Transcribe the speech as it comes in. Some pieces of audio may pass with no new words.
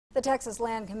The Texas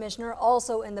Land Commissioner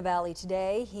also in the valley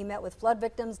today. He met with flood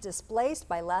victims displaced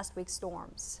by last week's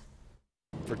storms.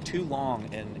 For too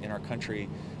long in our country,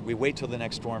 we wait till the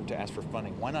next storm to ask for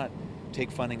funding. Why not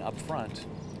take funding up front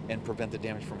and prevent the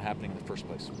damage from happening in the first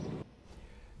place?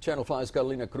 Channel 5's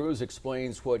Carolina Cruz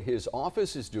explains what his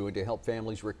office is doing to help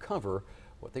families recover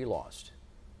what they lost.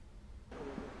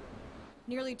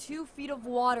 Nearly 2 feet of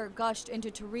water gushed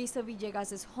into Teresa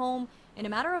Villegas' home in a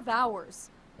matter of hours.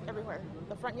 Everywhere.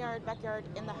 The front yard, backyard,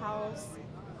 in the house,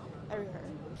 everywhere.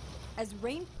 As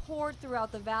rain poured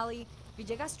throughout the valley,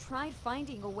 Villegas tried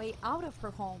finding a way out of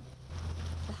her home.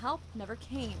 The help never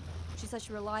came. She said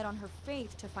she relied on her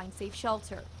faith to find safe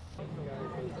shelter.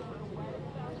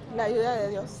 La ayuda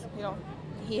de Dios,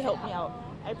 He helped me out.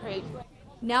 I prayed.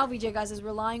 Now Villegas is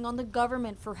relying on the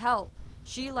government for help.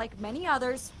 She, like many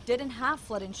others, didn't have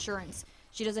flood insurance.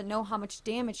 She doesn't know how much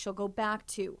damage she'll go back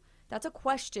to. That's a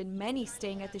question many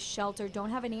staying at the shelter don't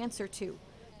have an answer to.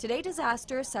 Today,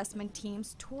 disaster assessment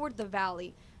teams toured the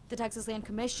valley. The Texas Land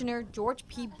Commissioner, George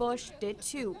P. Bush, did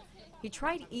too. He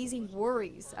tried easing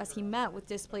worries as he met with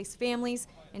displaced families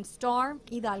in Starr,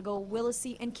 Hidalgo,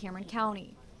 Willacy, and Cameron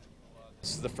County.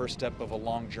 This is the first step of a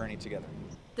long journey together.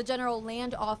 The General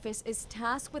Land Office is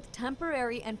tasked with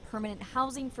temporary and permanent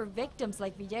housing for victims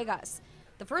like Villegas.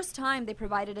 The first time they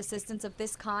provided assistance of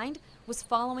this kind was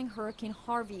following Hurricane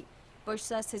Harvey. Bush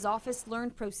says his office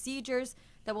learned procedures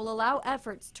that will allow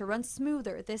efforts to run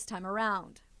smoother this time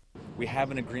around. We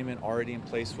have an agreement already in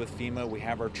place with FEMA. We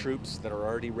have our troops that are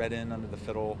already read in under the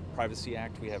Federal Privacy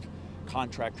Act. We have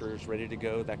contractors ready to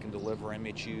go that can deliver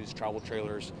MHUs, travel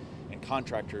trailers, and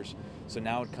contractors. So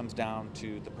now it comes down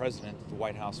to the President, the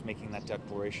White House, making that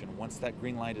declaration. Once that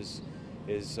green light is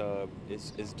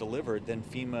delivered, then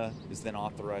FEMA is then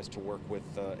authorized to work with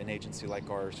an agency like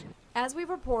ours. As we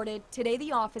reported, today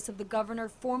the office of the governor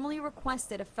formally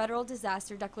requested a federal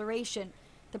disaster declaration.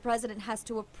 The president has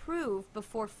to approve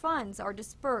before funds are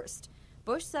dispersed.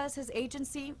 Bush says his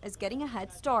agency is getting a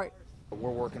head start. We're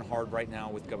working hard right now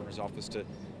with governor's office to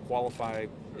qualify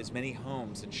as many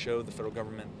homes and show the federal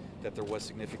government that there was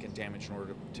significant damage in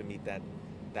order to meet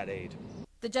that aid.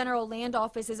 The General Land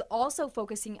Office is also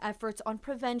focusing efforts on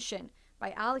prevention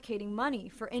by allocating money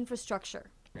for infrastructure.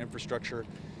 Infrastructure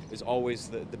is always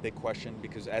the big question,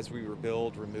 because as we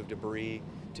rebuild, remove debris,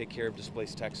 take care of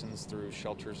displaced Texans through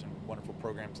shelters and wonderful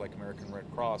programs like American Red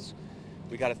Cross,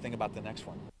 we got to think about the next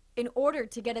one. In order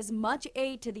to get as much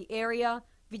aid to the area,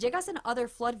 Villegas and other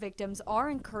flood victims are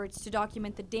encouraged to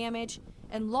document the damage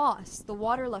and loss the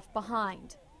water left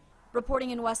behind. Reporting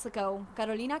in Weslaco,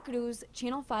 Carolina Cruz,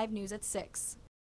 Channel 5 News at 6.